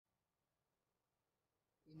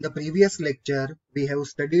In the previous lecture, we have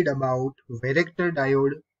studied about varactor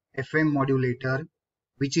diode FM modulator,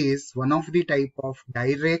 which is one of the type of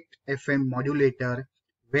direct FM modulator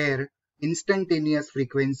where instantaneous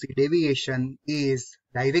frequency deviation is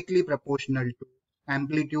directly proportional to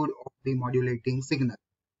amplitude of the modulating signal.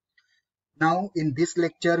 Now, in this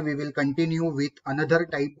lecture, we will continue with another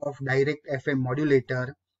type of direct FM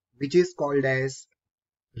modulator, which is called as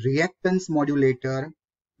reactance modulator.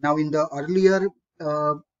 Now, in the earlier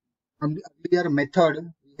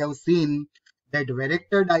method, we have seen that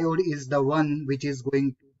varactor diode is the one which is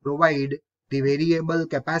going to provide the variable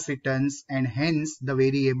capacitance and hence the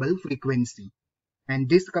variable frequency. And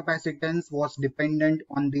this capacitance was dependent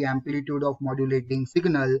on the amplitude of modulating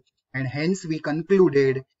signal, and hence we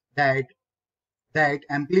concluded that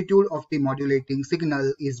amplitude of the modulating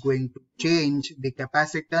signal is going to change the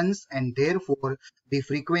capacitance and therefore the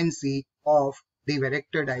frequency of the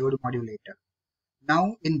varactor diode modulator.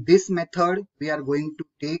 Now in this method, we are going to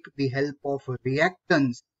take the help of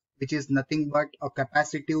reactance, which is nothing but a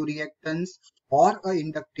capacitive reactance or a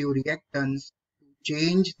inductive reactance to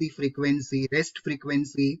change the frequency, rest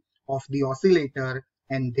frequency of the oscillator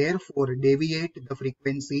and therefore deviate the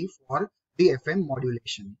frequency for the FM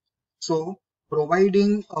modulation. So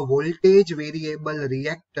providing a voltage variable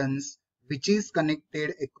reactance which is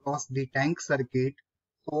connected across the tank circuit.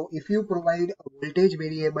 So if you provide a voltage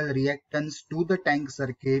variable reactance to the tank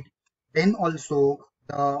circuit, then also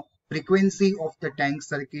the frequency of the tank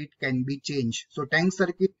circuit can be changed. So tank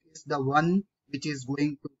circuit is the one which is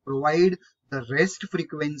going to provide the rest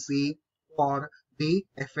frequency for the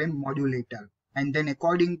FM modulator. And then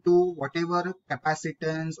according to whatever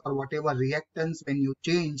capacitance or whatever reactance, when you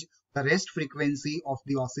change, the rest frequency of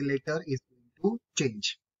the oscillator is going to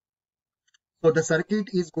change. So the circuit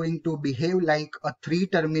is going to behave like a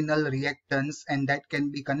 3-terminal reactance, and that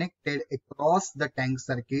can be connected across the tank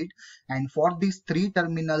circuit. And for this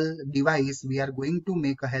 3-terminal device, we are going to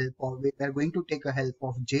take a help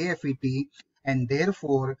of JFET, and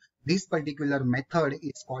therefore this particular method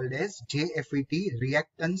is called as JFET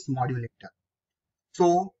reactance modulator.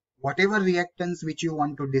 So whatever reactance which you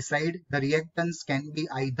want to decide, the reactance can be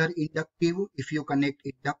either inductive if you connect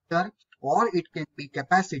inductor, or it can be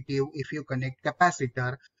capacitive if you connect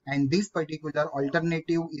capacitor, and this particular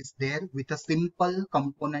alternative is there with a simple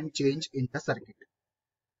component change in the circuit.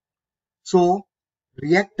 So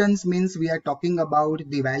reactance means we are talking about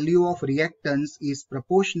the value of reactance is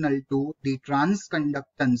proportional to the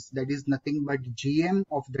transconductance, that is nothing but GM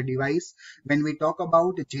of the device. When we talk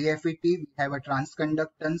about JFET, we have a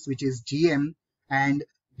transconductance which is GM, and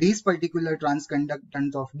this particular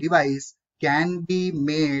transconductance of device can be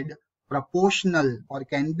made proportional or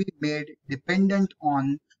can be made dependent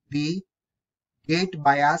on the gate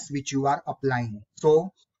bias which you are applying.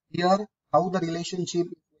 So here how the relationship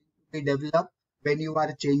is going to be developed: when you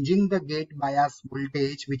are changing the gate bias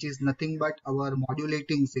voltage, which is nothing but our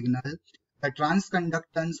modulating signal, the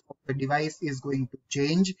transconductance of the device is going to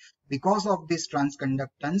change. Because of this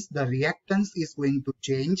transconductance, the reactance is going to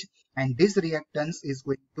change, and this reactance is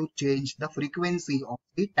going to change the frequency of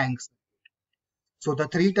the tank circuit. So the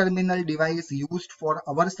 3-terminal device used for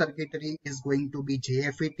our circuitry is going to be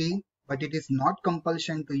JFET, but it is not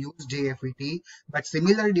compulsion to use JFET, but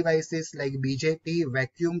similar devices like BJT,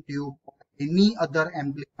 vacuum tube, or any other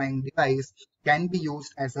amplifying device can be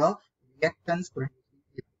used as a reactance producing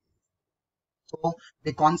device. So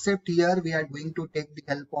the concept here, we are going to take the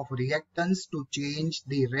help of reactance to change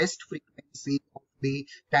the rest frequency of the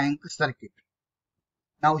tank circuit.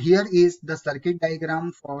 Now here is the circuit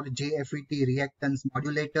diagram for JFET reactance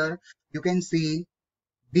modulator. You can see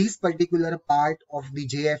this particular part of the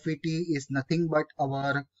JFET is nothing but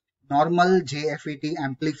our normal JFET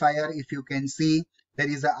amplifier. If you can see, there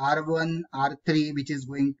is a R1, R3 which is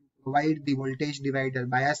going to provide the voltage divider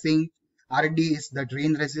biasing. RD is the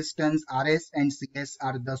drain resistance, RS and CS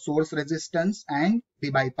are the source resistance and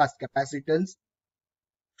the bypass capacitance.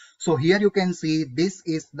 So here you can see this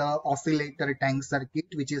is the oscillator tank circuit,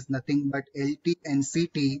 which is nothing but LT and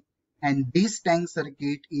CT, and this tank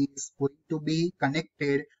circuit is going to be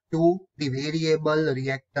connected to the variable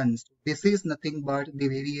reactance. This is nothing but the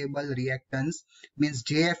variable reactance, means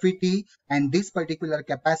JFET, and this particular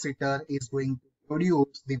capacitor is going to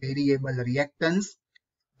produce the variable reactance.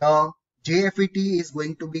 The JFET is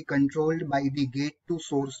going to be controlled by the gate to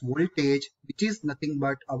source voltage, which is nothing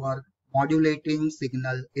but our modulating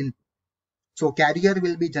signal input. So carrier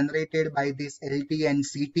will be generated by this LT and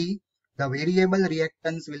CT. The variable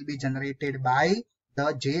reactance will be generated by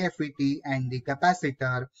the JFET and the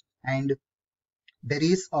capacitor, and there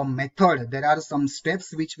is a method, there are some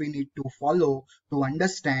steps which we need to follow to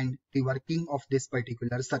understand the working of this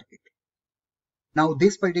particular circuit. Now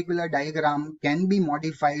this particular diagram can be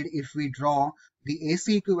modified. If we draw the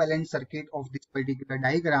AC equivalent circuit of this particular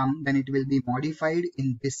diagram, then it will be modified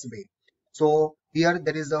in this way. So here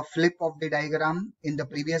there is a flip of the diagram. In the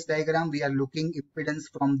previous diagram, we are looking impedance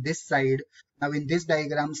from this side. Now in this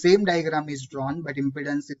diagram, same diagram is drawn, but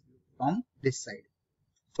impedance is from this side.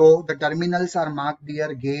 So the terminals are marked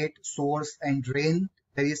here: gate, source and drain.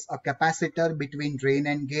 There is a capacitor between drain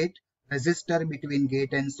and gate, resistor between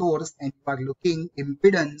gate and source, and you are looking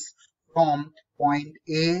impedance from point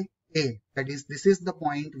A. That is, this is the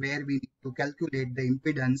point where we need to calculate the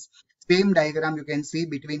impedance. Same diagram you can see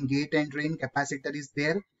between gate and drain, capacitor is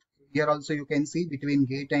there. Here also you can see between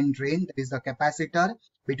gate and drain there is a capacitor,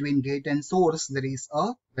 between gate and source there is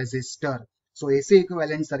a resistor. So AC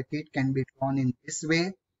equivalent circuit can be drawn in this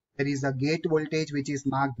way. There is a gate voltage which is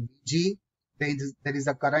marked VG. There is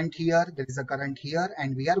a current here, there is a current here,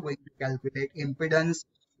 and we are going to calculate impedance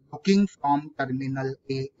looking from terminal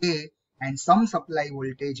AA, and some supply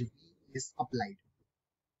voltage V is applied.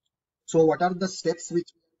 So what are the steps which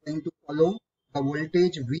we are going to follow? The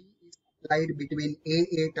voltage V is applied between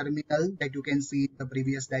AA terminal that you can see in the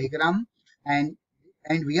previous diagram, and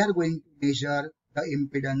we are going to measure the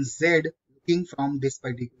impedance Z looking from this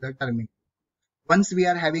particular terminal. Once we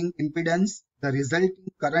are having impedance, the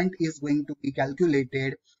resulting current is going to be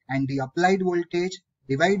calculated, and the applied voltage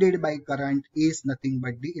divided by current is nothing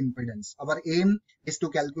but the impedance. Our aim is to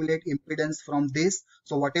calculate impedance from this.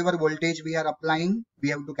 So whatever voltage we are applying, we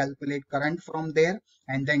have to calculate current from there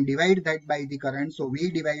and then divide that by the current. So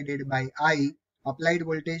V divided by I, applied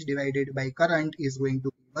voltage divided by current, is going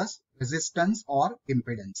to give us resistance or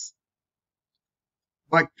impedance.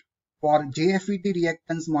 But for JFET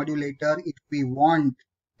reactance modulator, if we want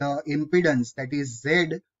the impedance, that is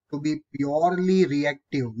Z, to be purely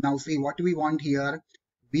reactive. Now see what we want here.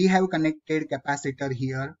 We have connected capacitor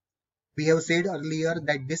here. We have said earlier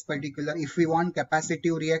that this particular, if we want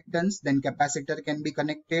capacitive reactance, then capacitor can be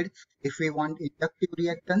connected. If we want inductive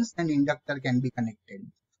reactance, then inductor can be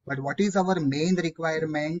connected. But what is our main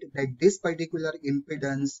requirement? That this particular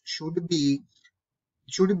impedance should be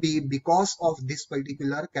because of this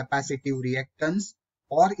particular capacitive reactance,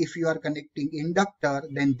 or if you are connecting inductor,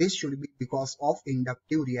 then this should be because of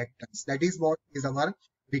inductive reactance. That is what is our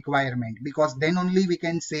requirement, because then only we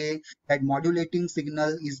can say that modulating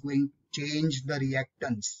signal is going to change the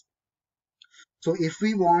reactance. So if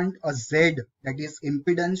we want a Z, that is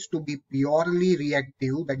impedance, to be purely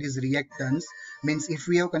reactive, that is reactance, means if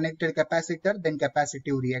we have connected capacitor, then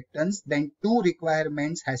capacitive reactance, then two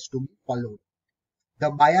requirements has to be followed. The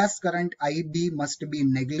bias current IB must be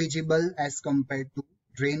negligible as compared to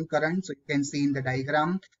drain current. So you can see in the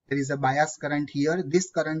diagram, there is a bias current here. This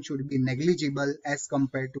current should be negligible as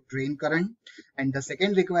compared to drain current. And the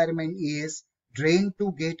second requirement is drain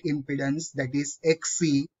to gate impedance, that is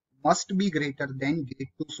XC, must be greater than gate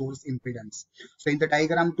to source impedance. So in the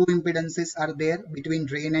diagram, two impedances are there. Between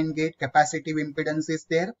drain and gate, capacitive impedance is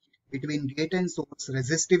there. Between gate and source,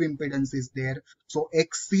 resistive impedance is there. So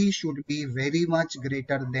XC should be very much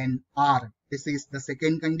greater than R. This is the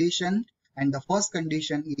second condition. And the first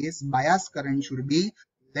condition is bias current should be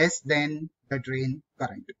less than the drain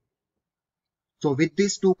current. So with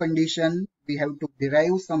these two conditions, we have to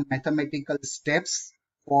derive some mathematical steps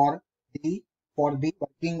for the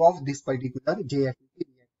working of this particular JFET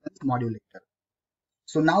reactance modulator.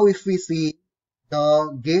 So now if we see,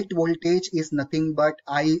 the gate voltage is nothing but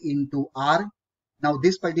I into R. Now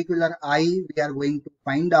this particular I we are going to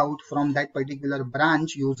find out from that particular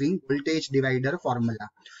branch using voltage divider formula.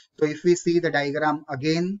 So if we see the diagram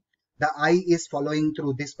again, the I is following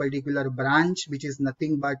through this particular branch, which is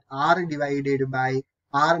nothing but R divided by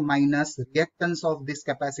R minus reactance of this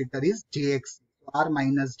capacitor is JXC. R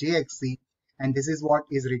minus JXC, and this is what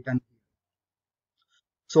is written.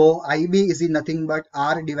 So IB is nothing but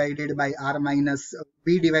R divided by R minus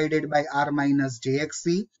V divided by R minus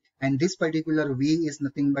JXC, and this particular V is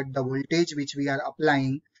nothing but the voltage which we are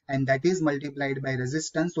applying, and that is multiplied by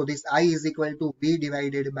resistance. So this I is equal to V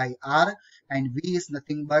divided by R, and V is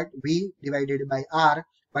nothing but V divided by R,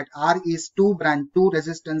 but R is two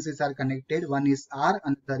resistances are connected. One is R,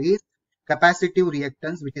 another is capacitive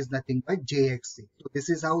reactance, which is nothing but JXC. So this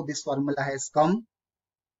is how this formula has come.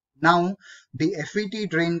 Now, the FET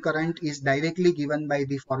drain current is directly given by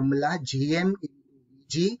the formula Gm into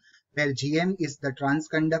Vg, where Gm is the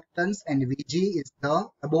transconductance and Vg is the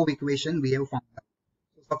above equation we have found.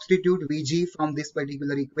 So substitute Vg from this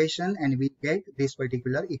particular equation and we get this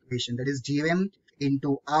particular equation, that is Gm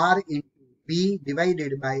into R into V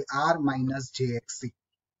divided by R minus JXC.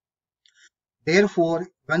 Therefore,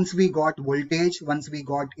 once we got voltage, once we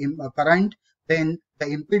got current, then the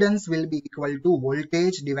impedance will be equal to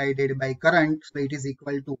voltage divided by current. So it is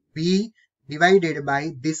equal to V divided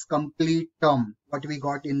by this complete term, what we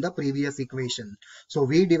got in the previous equation. So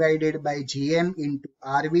V divided by GM into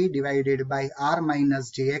RV divided by R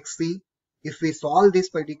minus JXC. If we solve this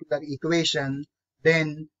particular equation,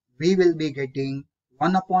 then we will be getting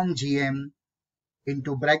 1 upon GM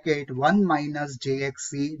into bracket 1 minus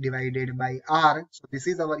jxc divided by r. So this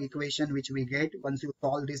is our equation which we get once you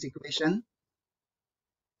solve this equation.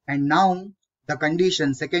 And now the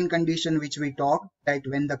condition, second condition which we talked, that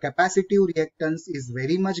when the capacitive reactance is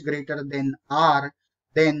very much greater than r,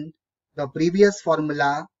 then the previous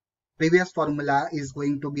formula is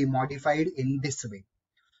going to be modified in this way.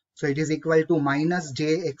 So it is equal to minus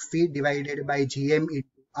jxc divided by gm into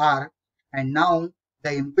r. And now the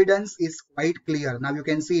impedance is quite clear. Now you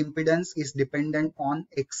can see impedance is dependent on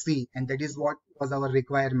xc, and that is what was our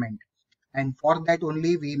requirement. And for that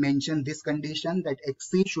only we mentioned this condition, that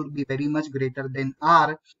xc should be very much greater than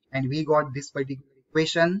r, and we got this particular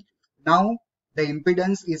equation. Now the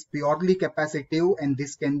impedance is purely capacitive, and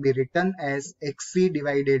this can be written as xc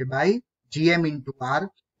divided by gm into r.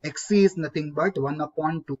 Xc is nothing but 1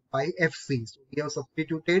 upon 2 pi fc. So we have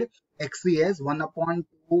substituted xc as 1 upon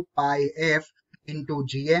 2 pi f into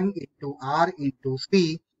gm into r into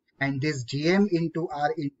c, and this gm into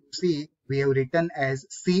r into c we have written as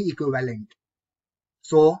c equivalent.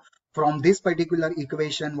 So from this particular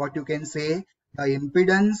equation, what you can say, the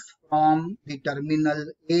impedance from the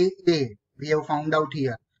terminal AA we have found out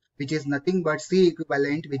here, which is nothing but C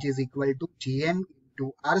equivalent, which is equal to GM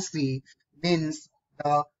into RC, means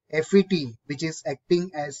the FET, which is acting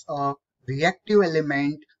as a reactive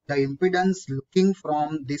element, the impedance looking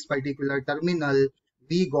from this particular terminal,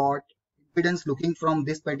 we got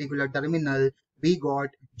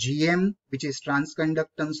GM, which is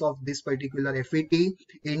transconductance of this particular FET,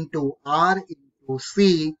 into R into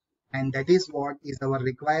C, and that is what is our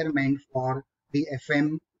requirement for the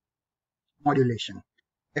FM modulation.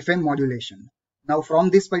 Now from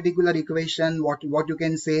this particular equation, what you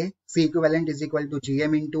can say, C equivalent is equal to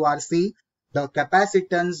GM into RC. The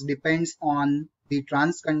capacitance depends on the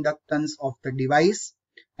transconductance of the device,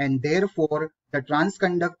 and therefore the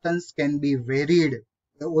transconductance can be varied.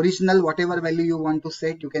 The original whatever value you want to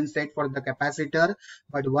set, you can set for the capacitor,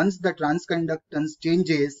 but once the transconductance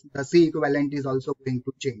changes, the C equivalent is also going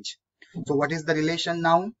to change. So what is the relation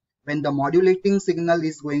now? When the modulating signal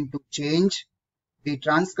is going to change, the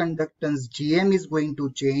transconductance GM is going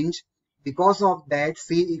to change. Because of that,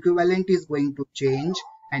 C equivalent is going to change,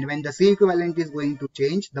 and when the C equivalent is going to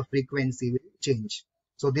change, the frequency will change.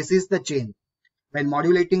 So this is the chain. When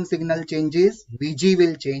modulating signal changes, Vg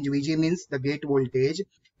will change. Vg means the gate voltage.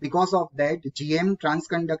 Because of that, GM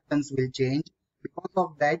transconductance will change. Because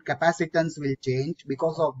of that, capacitance will change.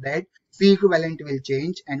 Because of that, C equivalent will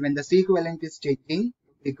change. And when the C equivalent is changing,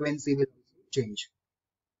 frequency will change.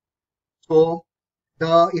 So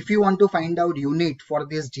if you want to find out unit for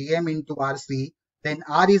this GM into RC, then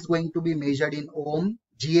R is going to be measured in ohm.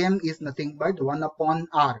 GM is nothing but 1 upon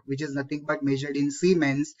R, which is nothing but measured in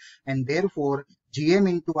Siemens, and therefore GM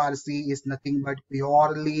into RC is nothing but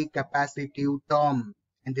purely capacitive term,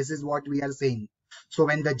 and this is what we are saying. So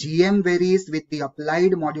when the GM varies with the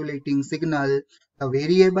applied modulating signal, the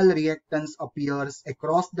variable reactance appears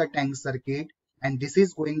across the tank circuit, and this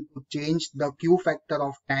is going to change the Q factor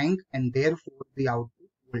of tank and therefore the output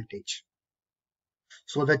voltage.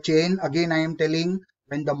 So the chain, again I am telling,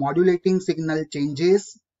 when the modulating signal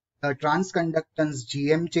changes, the transconductance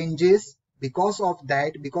GM changes. Because of this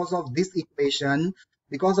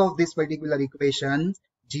particular equation,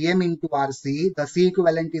 GM into RC, the C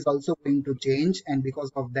equivalent is also going to change, and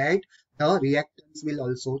because of that, the reactance will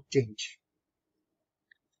also change.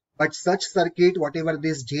 But such circuit, whatever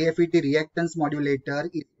this JFET reactance modulator,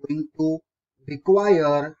 is going to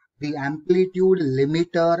require the amplitude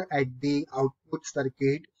limiter at the output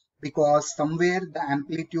circuit, because somewhere the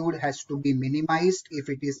amplitude has to be minimized if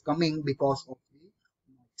it is coming because of the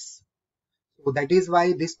noise. So that is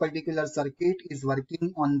why this particular circuit is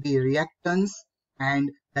working on the reactance,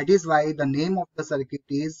 and that is why the name of the circuit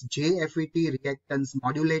is JFET reactance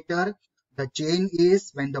modulator. The chain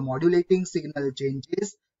is when the modulating signal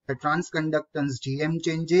changes, the transconductance GM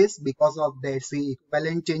changes, because of that C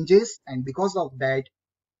equivalent changes, and because of that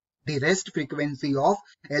the rest frequency of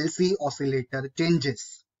LC oscillator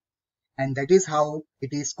changes. And that is how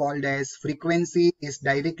it is called as frequency is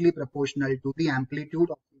directly proportional to the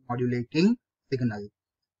amplitude of the modulating signal.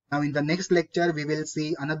 Now in the next lecture we will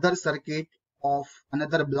see another circuit of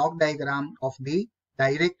another block diagram of the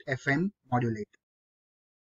direct FM modulator.